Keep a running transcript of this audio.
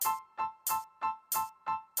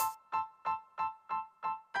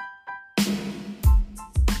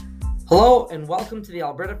Hello and welcome to the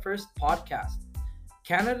Alberta First podcast.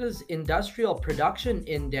 Canada's Industrial Production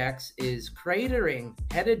Index is cratering,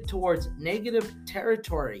 headed towards negative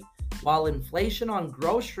territory, while inflation on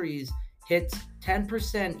groceries hits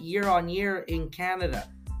 10% year on year in Canada.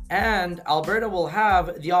 And Alberta will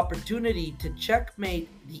have the opportunity to checkmate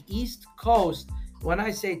the East Coast. When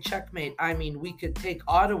I say checkmate, I mean we could take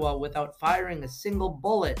Ottawa without firing a single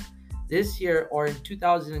bullet this year or in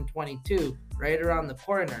 2022, right around the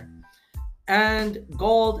corner. And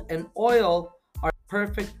gold and oil are a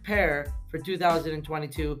perfect pair for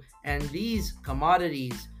 2022, and these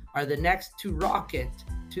commodities are the next to rocket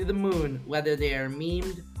to the moon, whether they are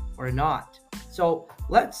memed or not. So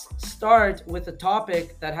let's start with a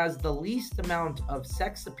topic that has the least amount of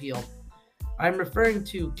sex appeal. I'm referring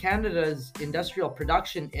to Canada's Industrial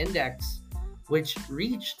Production Index, which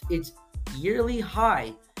reached its yearly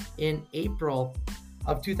high in April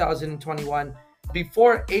of 2021.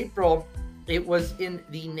 Before April, it was in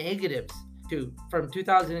the negatives too. From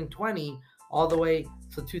 2020 all the way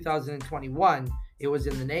to 2021, it was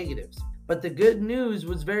in the negatives. But the good news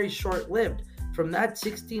was very short-lived. From that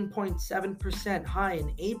 16.7% high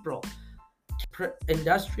in April,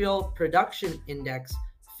 Industrial Production Index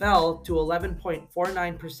fell to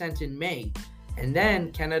 11.49% in May. And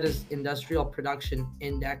then Canada's Industrial Production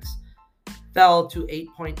Index fell to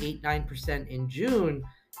 8.89% in June.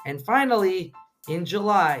 And finally, in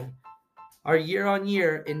July, our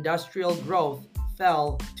year-on-year industrial growth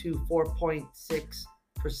fell to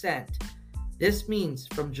 4.6%. This means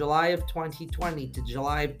from July of 2020 to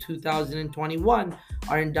July of 2021,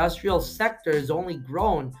 our industrial sector has only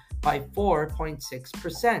grown by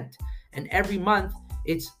 4.6%. And every month,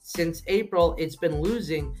 since April, it's been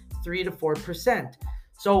losing 3 to 4%.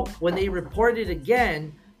 So when they report it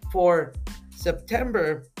again for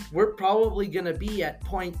September, we're probably going to be at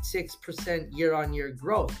 0.6% year-on-year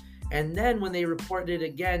growth. And then when they report it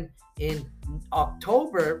again in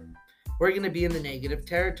October, we're going to be in the negative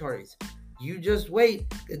territories. You just wait,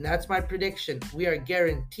 and that's my prediction. We are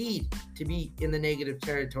guaranteed to be in the negative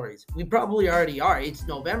territories. We probably already are. It's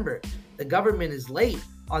November. The government is late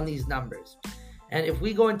on these numbers. And if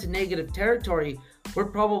we go into negative territory, we're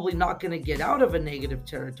probably not going to get out of a negative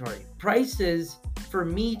territory. Prices for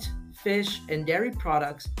meat, fish, and dairy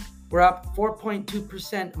products were up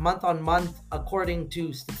 4.2% month on month, according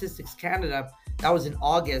to Statistics Canada. That was in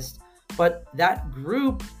August. But that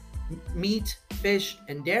group, meat, fish,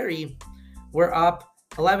 and dairy, were up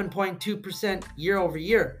 11.2% year over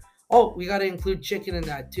year. Oh, we got to include chicken in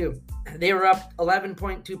that too. They were up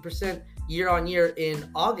 11.2% year on year in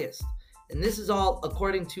August. And this is all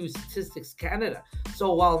according to Statistics Canada.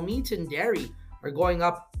 So while meat and dairy are going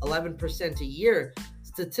up 11% a year,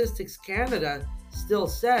 Statistics Canada still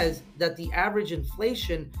says that the average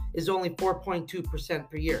inflation is only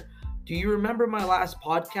 4.2% per year. Do you remember my last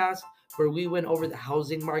podcast where we went over the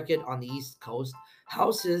housing market on the East Coast?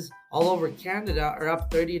 Houses all over Canada are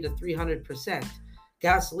up 30 to 300%.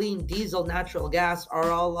 Gasoline, diesel, natural gas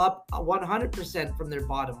are all up 100% from their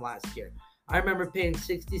bottom last year. I remember paying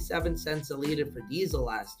 67 cents a liter for diesel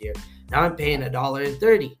last year. Now I'm paying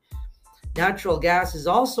 $1.30. Natural gas is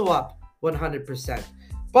also up 100%.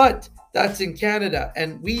 But that's in Canada,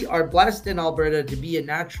 and we are blessed in Alberta to be a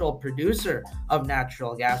natural producer of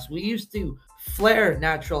natural gas. We used to flare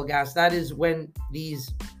natural gas. That is when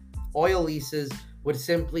these oil leases would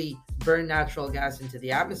simply burn natural gas into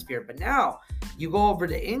the atmosphere. But now you go over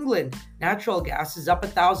to England, natural gas is up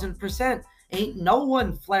 1,000%. Ain't no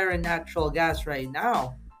one flaring natural gas right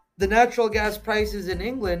now. The natural gas prices in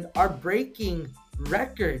England are breaking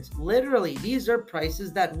records. Literally, these are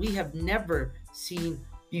prices that we have never seen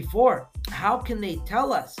before. How can they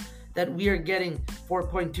tell us that we are getting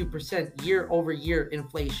 4.2% year over year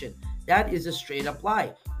inflation? That is a straight up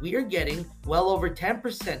lie. We are getting well over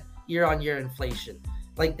 10% year on year inflation.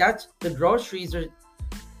 Like that's the groceries are,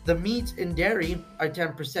 the meat and dairy are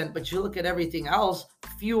 10%, but you look at everything else,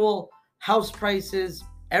 fuel, house prices,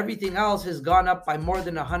 everything else has gone up by more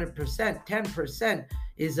than 100%. 10%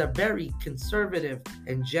 is a very conservative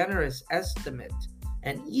and generous estimate.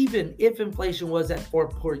 And even if inflation was at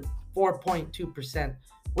 4.2%,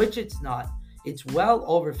 which it's not, it's well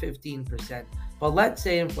over 15%. But let's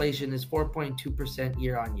say inflation is 4.2%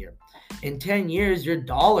 year on year. In 10 years, your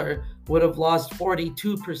dollar would have lost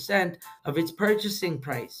 42% of its purchasing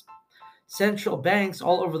price. Central banks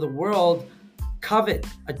all over the world covet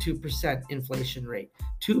a 2% inflation rate.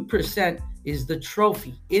 2% is the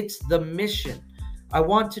trophy. It's the mission. I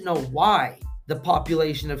want to know why the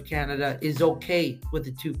population of Canada is okay with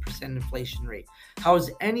a 2% inflation rate. How is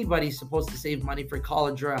anybody supposed to save money for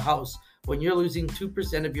college or a house when you're losing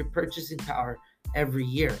 2% of your purchasing power every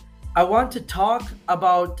year? I want to talk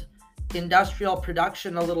about industrial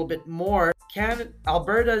production a little bit more.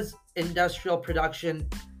 Alberta's industrial production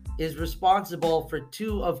is responsible for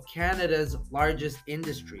two of Canada's largest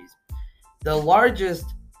industries. The largest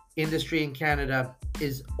industry in Canada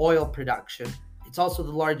is oil production. It's also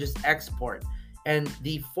the largest export. And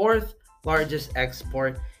the fourth largest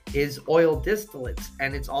export is oil distillates,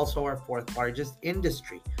 and it's also our fourth largest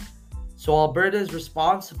industry. So Alberta is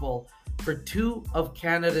responsible for two of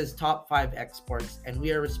Canada's top five exports, and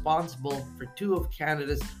we are responsible for two of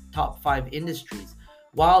Canada's top five industries.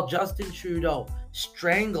 While Justin Trudeau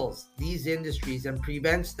strangles these industries and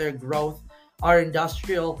prevents their growth, our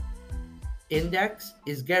industrial index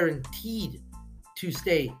is guaranteed to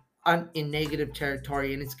stay in negative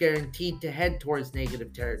territory, and it's guaranteed to head towards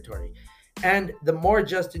negative territory. And the more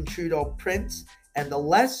Justin Trudeau prints and the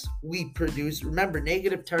less we produce, remember,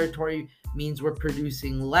 negative territory means we're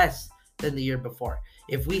producing less than the year before.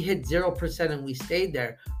 If we hit 0% and we stayed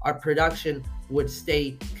there, our production would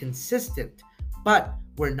stay consistent. But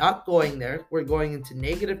we're not going there. We're going into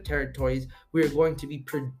negative territories. We are going to be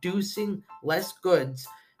producing less goods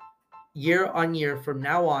year on year from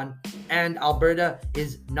now on, and Alberta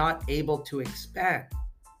is not able to expand.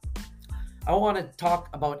 I want to talk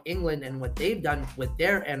about England and what they've done with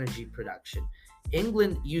their energy production.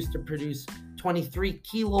 England used to produce 23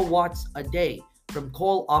 kilowatts a day from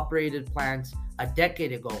coal-operated plants a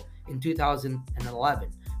decade ago in 2011.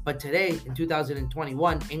 But today, in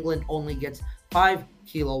 2021, England only gets 5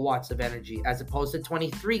 kilowatts of energy as opposed to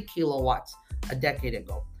 23 kilowatts a decade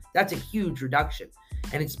ago. That's a huge reduction.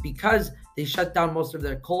 And it's because they shut down most of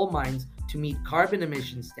their coal mines to meet carbon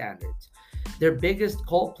emission standards. Their biggest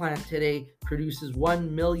coal plant today produces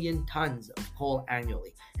 1 million tons of coal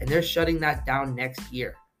annually, and they're shutting that down next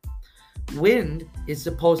year. Wind is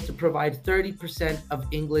supposed to provide 30% of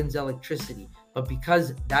England's electricity, but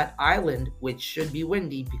because that island, which should be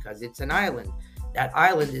windy because it's an island, that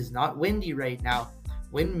island is not windy right now,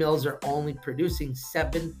 windmills are only producing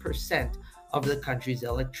 7% of the country's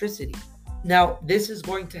electricity. Now, this is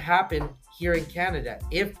going to happen here in Canada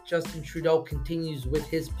if Justin Trudeau continues with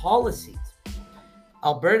his policies.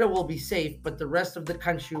 Alberta will be safe, but the rest of the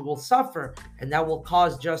country will suffer, and that will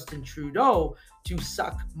cause Justin Trudeau to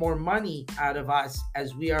suck more money out of us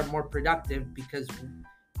as we are more productive because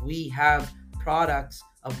we have products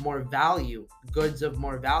of more value, goods of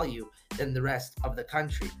more value than the rest of the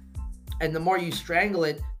country. And the more you strangle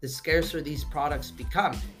it, the scarcer these products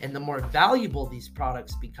become, and the more valuable these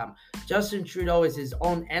products become. Justin Trudeau is his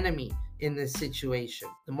own enemy in this situation.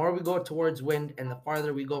 The more we go towards wind and the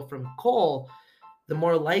farther we go from coal, the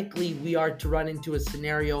more likely we are to run into a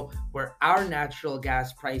scenario where our natural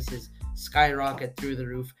gas prices skyrocket through the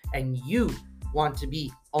roof, and you want to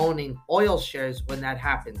be owning oil shares when that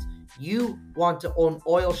happens. You want to own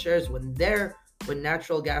oil shares when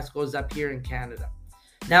natural gas goes up here in Canada.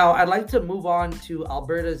 Now, I'd like to move on to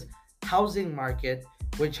Alberta's housing market,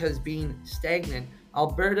 which has been stagnant.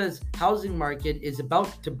 Alberta's housing market is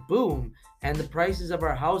about to boom, and the prices of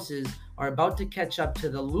our houses are about to catch up to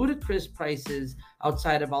the ludicrous prices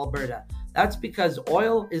outside of Alberta. That's because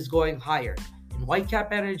oil is going higher, and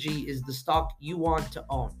Whitecap Energy is the stock you want to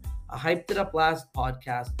own. I hyped it up last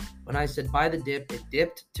podcast when I said buy the dip. It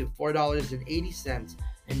dipped to $4.80,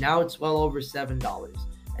 and now it's well over $7.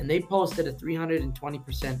 And they posted a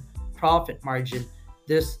 320% profit margin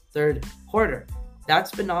this third quarter. That's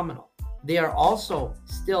phenomenal. They are also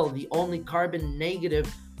still the only carbon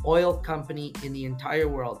negative oil company in the entire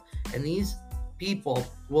world. And these people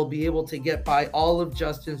will be able to get by all of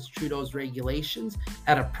Justin Trudeau's regulations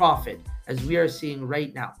at a profit, as we are seeing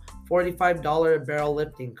right now. $45 a barrel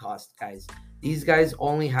lifting cost, guys. These guys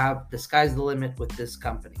only have the sky's the limit with this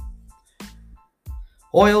company.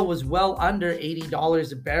 Oil was well under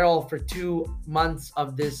 $80 a barrel for 2 months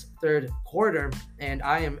of this third quarter, and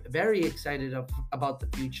I am very excited about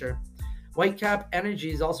the future. Whitecap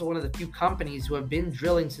Energy is also one of the few companies who have been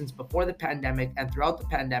drilling since before the pandemic and throughout the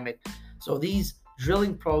pandemic. So these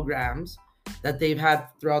drilling programs that they've had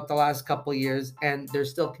throughout the last couple of years, and they're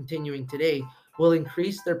still continuing today, will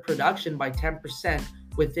increase their production by 10%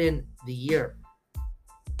 within the year.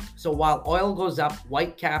 So while oil goes up,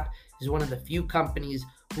 Whitecap is one of the few companies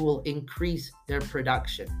who will increase their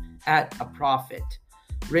production at a profit.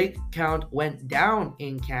 Rig count went down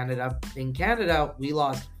in Canada. In Canada, we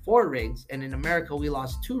lost 4 rigs, and in America, we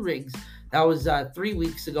lost 2 rigs. That was 3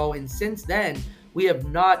 weeks ago, and since then, we have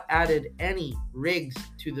not added any rigs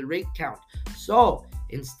to the rig count. So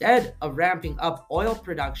instead of ramping up oil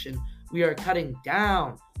production, we are cutting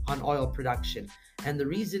down on oil production. And the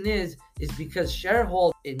reason is because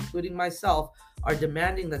shareholders, including myself, are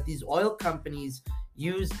demanding that these oil companies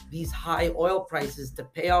use these high oil prices to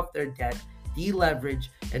pay off their debt, deleverage,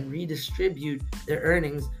 and redistribute their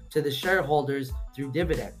earnings to the shareholders through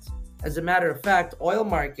dividends. As a matter of fact, oil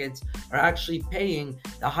markets are actually paying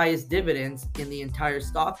the highest dividends in the entire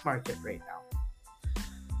stock market right now.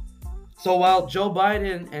 So while Joe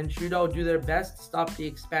Biden and Trudeau do their best to stop the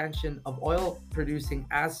expansion of oil-producing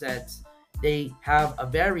assets, they have a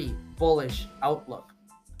very bullish outlook.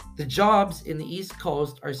 The jobs in the East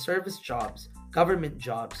Coast are service jobs, government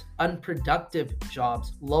jobs, unproductive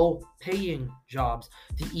jobs, low-paying jobs.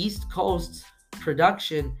 The East Coast's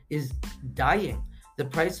production is dying. The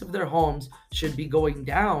price of their homes should be going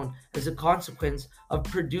down as a consequence of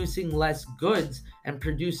producing less goods and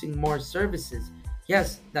producing more services.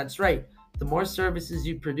 Yes, that's right. The more services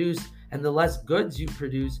you produce and the less goods you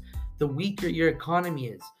produce, the weaker your economy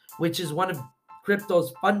is, which is one of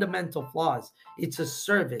crypto's fundamental flaws. It's a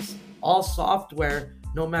service. All software,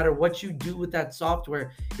 no matter what you do with that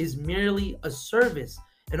software, is merely a service.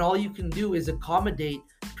 And all you can do is accommodate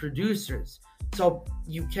producers. So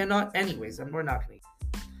you cannot, anyways, and we're not going to.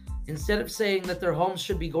 Instead of saying that their homes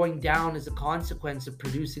should be going down as a consequence of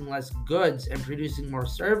producing less goods and producing more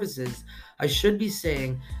services, I should be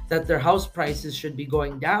saying that their house prices should be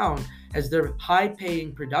going down as their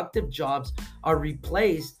high-paying productive jobs are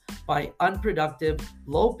replaced by unproductive,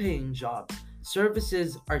 low-paying jobs.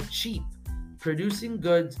 Services are cheap. Producing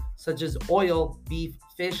goods such as oil, beef,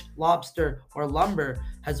 fish, lobster, or lumber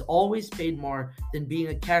has always paid more than being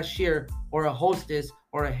a cashier or a hostess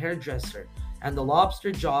or a hairdresser. And the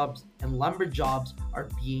lobster jobs and lumber jobs are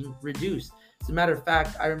being reduced. As a matter of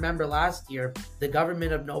fact, I remember last year, the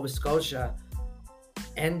government of Nova Scotia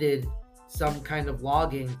ended some kind of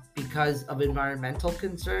logging because of environmental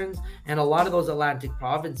concerns, and a lot of those Atlantic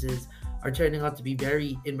provinces are turning out to be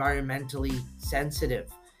very environmentally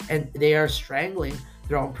sensitive, and they are strangling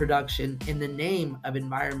their own production in the name of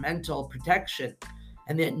environmental protection.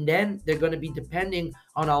 And then they're going to be depending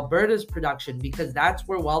on Alberta's production because that's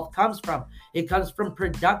where wealth comes from. It comes from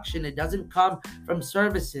production. It doesn't come from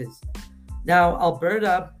services. Now,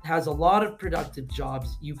 Alberta has a lot of productive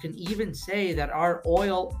jobs. You can even say that our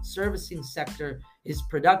oil servicing sector is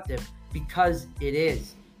productive because it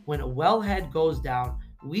is. When a wellhead goes down,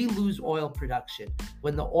 we lose oil production.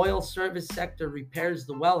 When the oil service sector repairs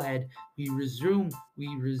the wellhead, we resume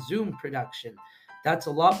production. That's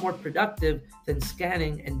a lot more productive than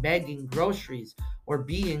scanning and bagging groceries or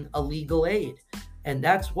being a legal aid. And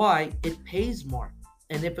that's why it pays more.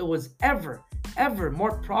 And if it was ever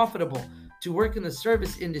more profitable to work in the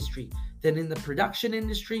service industry than in the production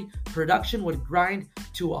industry, production would grind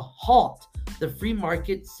to a halt. The free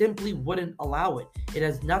market simply wouldn't allow it. It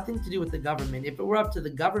has nothing to do with the government. If it were up to the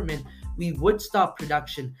government, we would stop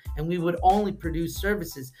production and we would only produce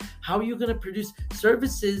services. How are you going to produce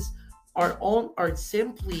services? Are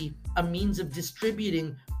simply a means of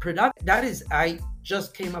distributing product. That is, I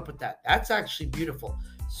just came up with that. That's actually beautiful.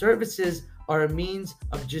 Services are a means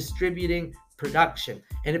of distributing production.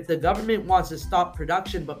 And if the government wants to stop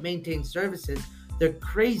production but maintain services, they're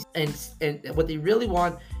crazy. And what they really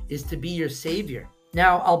want is to be your savior.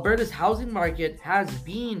 Now, Alberta's housing market has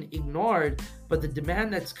been ignored, but the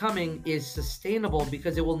demand that's coming is sustainable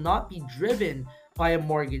because it will not be driven by a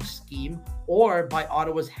mortgage scheme or by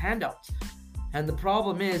Ottawa's handouts. And the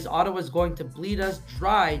problem is Ottawa's going to bleed us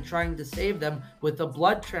dry trying to save them with a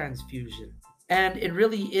blood transfusion. And it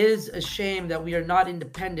really is a shame that we are not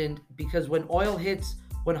independent because when oil hits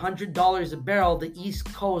 $100 a barrel, the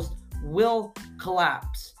East Coast will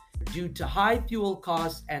collapse due to high fuel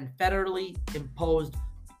costs and federally imposed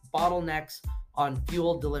bottlenecks on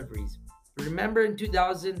fuel deliveries. Remember in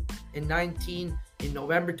 2019, in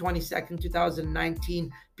November 22nd,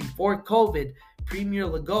 2019, before COVID, Premier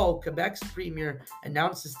Legault, Quebec's premier,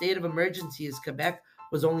 announced a state of emergency as Quebec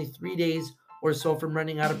was only 3 days or so from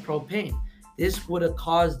running out of propane. This would have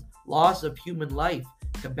caused loss of human life.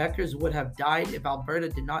 Quebecers would have died if Alberta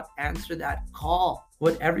did not answer that call.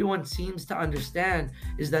 What everyone seems to understand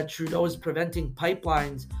is that Trudeau is preventing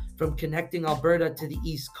pipelines from connecting Alberta to the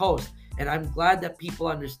East Coast. And I'm glad that people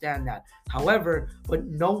understand that. However, what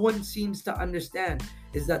no one seems to understand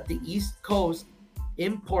is that the East Coast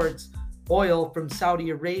imports oil from Saudi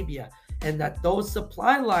Arabia and that those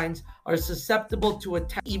supply lines are susceptible to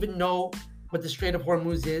attack. Even know what the Strait of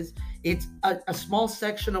Hormuz is, it's a small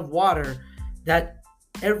section of water that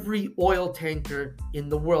every oil tanker in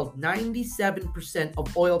the world, 97%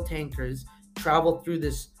 of oil tankers travel through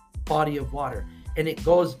this body of water. And it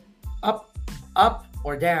goes up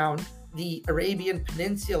or down the Arabian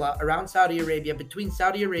Peninsula around Saudi Arabia, between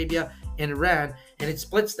Saudi Arabia and Iran, and it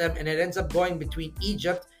splits them, and it ends up going between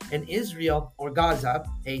Egypt and Israel or Gaza.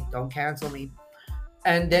 Hey, don't cancel me.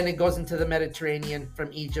 and then it goes into the Mediterranean from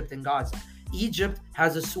Egypt and Gaza. Egypt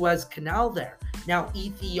has a Suez Canal there. Now,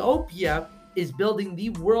 Ethiopia is building the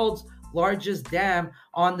world's largest dam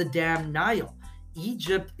on the dam Nile.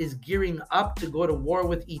 Egypt is gearing up to go to war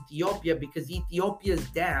with Ethiopia because Ethiopia's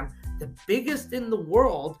dam, the biggest in the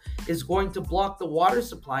world, is going to block the water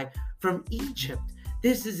supply from Egypt.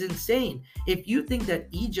 This is insane. If you think that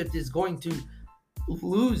Egypt is going to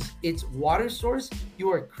lose its water source, you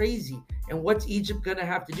are crazy. And what's Egypt going to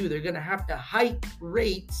have to do? They're going to have to hike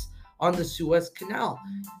rates on the Suez Canal.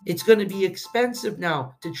 It's going to be expensive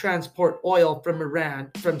now to transport oil from Iran,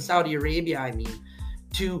 from Saudi Arabia,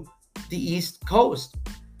 to the East Coast.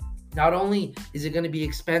 Not only is it going to be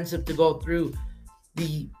expensive to go through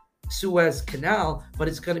the Suez Canal, but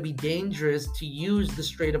it's going to be dangerous to use the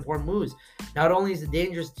Strait of Hormuz. Not only is it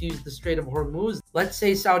dangerous to use the Strait of Hormuz, let's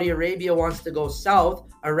say Saudi Arabia wants to go south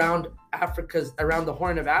around the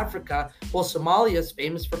Horn of Africa. Well, Somalia is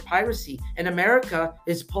famous for piracy, and America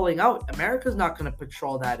is pulling out. America's not going to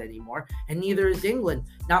patrol that anymore, and neither is England.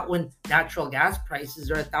 Not when natural gas prices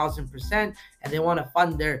are 1,000% and they want to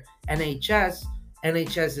fund their NHS.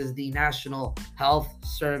 NHS is the National Health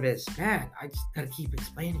Service. Man, I just gotta keep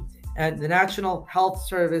explaining things. And the National Health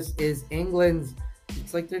Service is England's,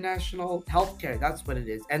 it's like their national healthcare. That's what it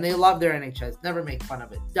is. And they love their NHS. Never make fun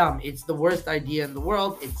of it. Dumb. It's the worst idea in the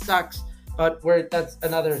world. It sucks. But the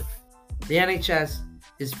NHS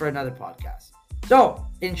is for another podcast. So,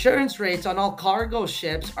 insurance rates on all cargo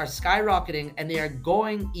ships are skyrocketing, and they are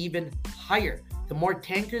going even higher. The more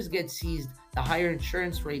tankers get seized, the higher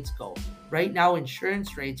insurance rates go. Right now,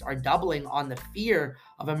 insurance rates are doubling on the fear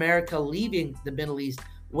of America leaving the Middle East.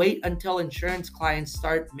 Wait until insurance clients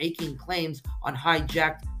start making claims on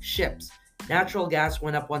hijacked ships. Natural gas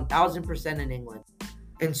went up 1,000% in England,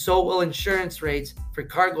 and so will insurance rates for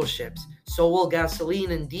cargo ships. So will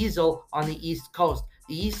gasoline and diesel on the East Coast.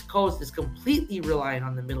 The East Coast is completely reliant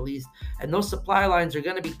on the Middle East, and those supply lines are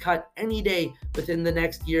going to be cut any day within the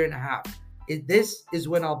next year and a half. This is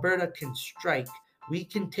when Alberta can strike. We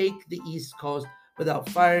can take the East Coast without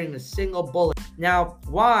firing a single bullet. Now,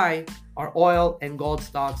 why are oil and gold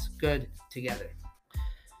stocks good together?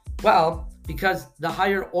 Well, because the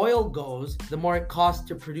higher oil goes, the more it costs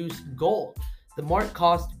to produce gold. The more it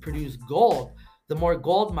costs to produce gold, the more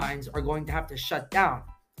gold mines are going to have to shut down,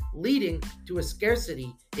 leading to a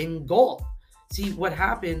scarcity in gold. See, what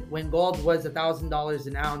happened when gold was $1,000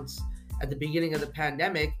 an ounce at the beginning of the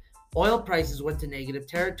pandemic, oil prices went to negative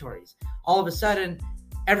territories. All of a sudden,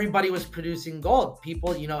 everybody was producing gold.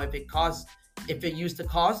 People, if it used to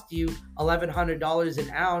cost you $1,100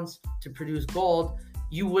 an ounce to produce gold,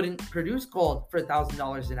 you wouldn't produce gold for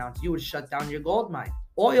 $1,000 an ounce. You would shut down your gold mine.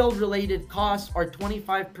 Oil-related costs are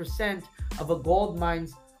 25% of a gold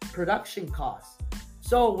mine's production costs.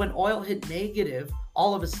 So when oil hit negative,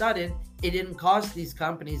 all of a sudden, it didn't cost these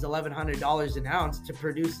companies $1,100 an ounce to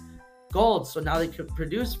produce gold. So now they could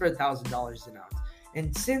produce for $1,000 an ounce.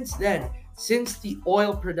 And since then, since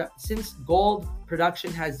gold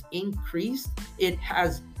production has increased, it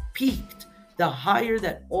has peaked. The higher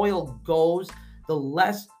that oil goes, the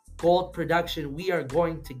less gold production we are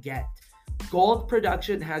going to get. Gold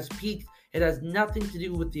production has peaked. It has nothing to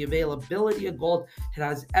do with the availability of gold. It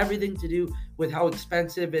has everything to do with how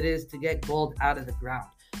expensive it is to get gold out of the ground.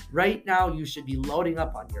 Right now, you should be loading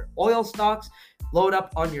up on your oil stocks, load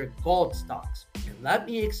up on your gold stocks. And let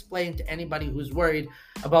me explain to anybody who's worried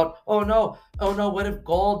about, oh no, what if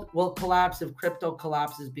gold will collapse if crypto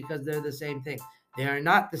collapses, because they're the same thing. They are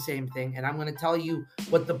not the same thing, and I'm going to tell you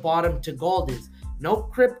what the bottom to gold is. No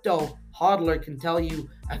crypto hodler can tell you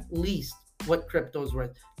at least what crypto is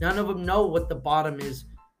worth. None of them know what the bottom is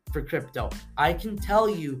for crypto. I can tell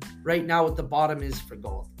you right now what the bottom is for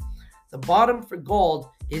gold. The bottom for gold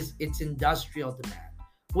is its industrial demand,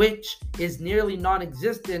 which is nearly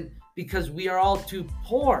non-existent because we are all too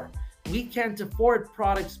poor. We can't afford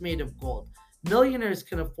products made of gold. Millionaires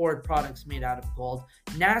can afford products made out of gold.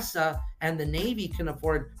 NASA and the Navy can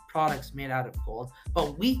afford products made out of gold,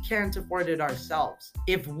 but we can't afford it ourselves.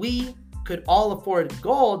 If we could all afford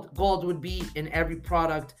gold, gold would be in every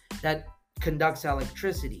product that conducts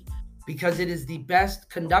electricity because it is the best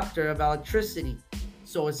conductor of electricity.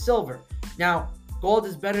 So is silver. Now, gold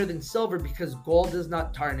is better than silver because gold does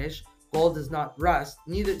not tarnish. Gold does not rust.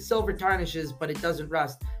 Neither silver tarnishes, but it doesn't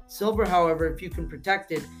rust. Silver, however, if you can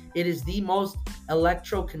protect it, it is the most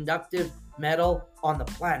electroconductive metal on the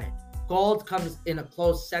planet. Gold comes in a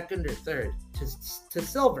close second or third to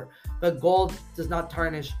silver, but gold does not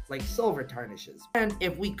tarnish like silver tarnishes. And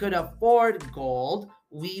if we could afford gold,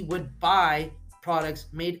 we would buy products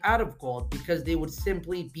made out of gold because they would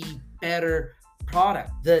simply be better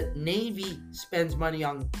product. The Navy spends money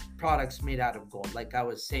on products made out of gold, like I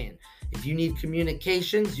was saying. If you need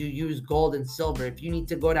communications, you use gold and silver. If you need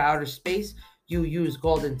to go to outer space, you use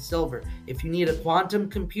gold and silver. If you need a quantum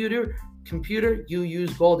computer, you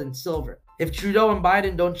use gold and silver. If Trudeau and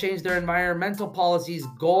Biden don't change their environmental policies,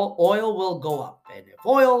 oil will go up. And if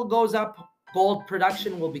oil goes up, gold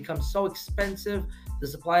production will become so expensive, the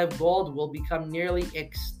supply of gold will become nearly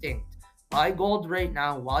extinct. Buy gold right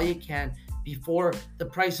now while you can, before the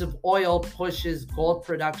price of oil pushes gold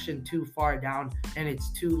production too far down and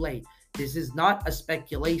it's too late. This is not a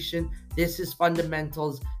speculation. This is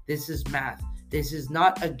fundamentals. This is math. This is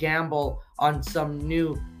not a gamble on some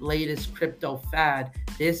new latest crypto fad.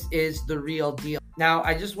 This is the real deal. Now,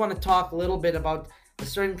 I just want to talk a little bit about a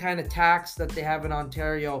certain kind of tax that they have in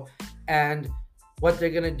Ontario and what they're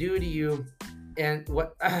going to do to you and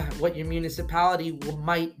what your municipality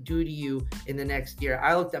might do to you in the next year.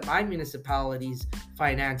 I looked at my municipality's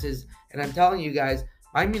finances, and I'm telling you guys,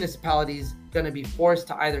 my municipality is going to be forced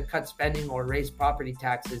to either cut spending or raise property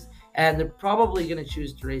taxes, and they're probably going to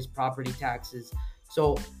choose to raise property taxes.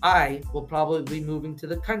 So I will probably be moving to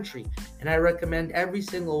the country, and I recommend every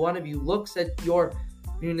single one of you looks at your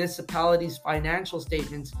municipality's financial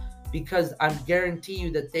statements, because I guarantee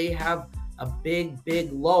you that they have a big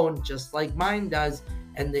loan just like mine does,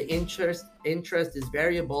 and the interest is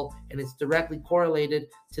variable and it's directly correlated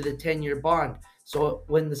to the 10-year bond. So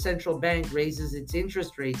when the central bank raises its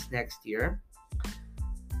interest rates next year,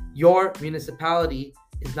 your municipality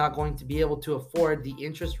is not going to be able to afford the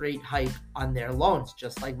interest rate hike on their loans,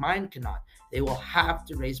 just like mine cannot. They will have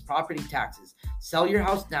to raise property taxes. Sell your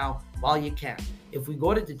house now while you can. If we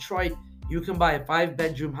go to Detroit, you can buy a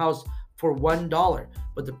 5-bedroom house for $1,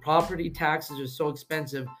 but the property taxes are so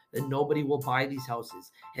expensive that nobody will buy these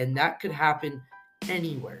houses. And that could happen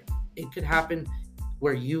anywhere. It could happen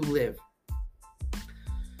where you live.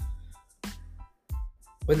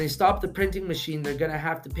 When they stop the printing machine, they're going to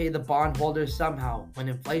have to pay the bondholders somehow. When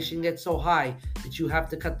inflation gets so high that you have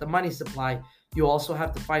to cut the money supply, you also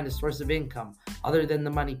have to find a source of income other than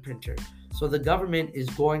the money printer. So the government is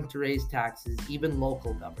going to raise taxes, even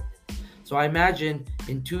local government. So I imagine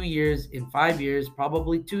in 2 years, in 5 years,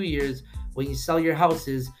 probably 2 years, when you sell your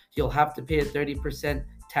houses, you'll have to pay a 30%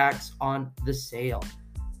 tax on the sale.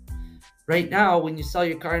 Right now, when you sell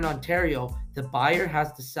your car in Ontario, the buyer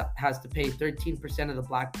has to pay 13% of the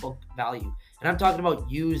black book value. And I'm talking about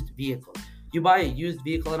used vehicles. You buy a used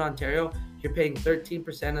vehicle in Ontario, you're paying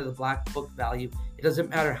 13% of the black book value. It doesn't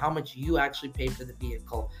matter how much you actually pay for the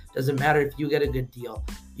vehicle. It doesn't matter if you get a good deal.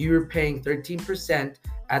 You're paying 13%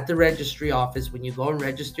 at the registry office when you go and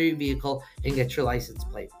register your vehicle and get your license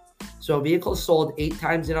plate. So a vehicle sold 8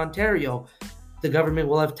 times in Ontario, the government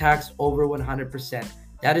will have taxed over 100%.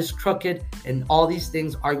 That is crooked, and all these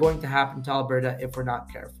things are going to happen to Alberta if we're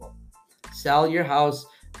not careful. Sell your house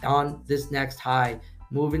on this next high.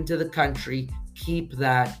 Move into the country. Keep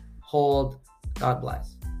that. Hold. God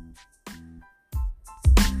bless.